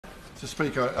to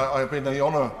speak. I've been the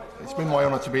honour. It's been my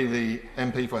honour to be the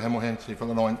MP for Hemel Hempstead for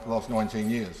the last 19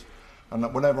 years,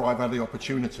 and whenever I've had the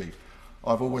opportunity,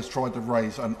 I've always tried to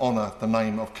raise and honour the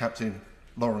name of Captain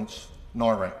Laurence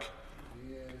Nairac,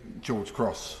 George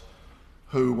Cross,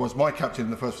 who was my captain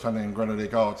in the 1st Battalion Grenadier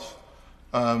Guards,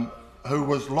 who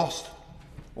was lost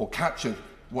or captured,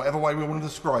 whatever way we want to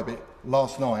describe it,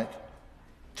 last night,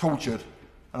 tortured,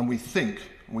 and we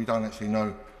don't actually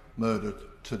know, murdered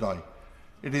today.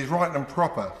 It is right and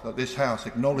proper that this House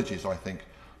acknowledges, I think,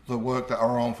 the work that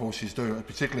our armed forces do,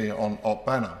 particularly on Op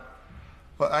Banner,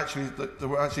 but actually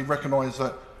to actually recognise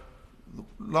that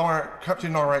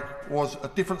Captain Nairac was a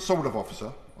different sort of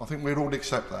officer. I think we'd all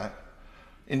accept that.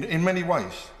 In many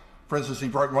ways. For instance, he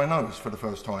broke my nose for the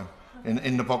first time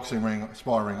in the boxing ring,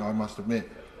 sparring, I must admit.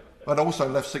 But also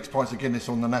left 6 pints of Guinness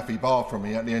on the naffy bar for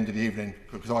me at the end of the evening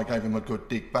because I gave him a good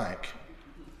dig back.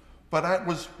 But that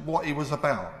was what he was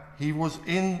about. He was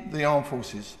in the armed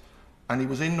forces and he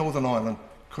was in Northern Ireland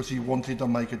because he wanted to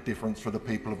make a difference for the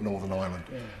people of Northern Ireland.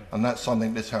 And that's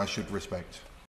something this House should respect.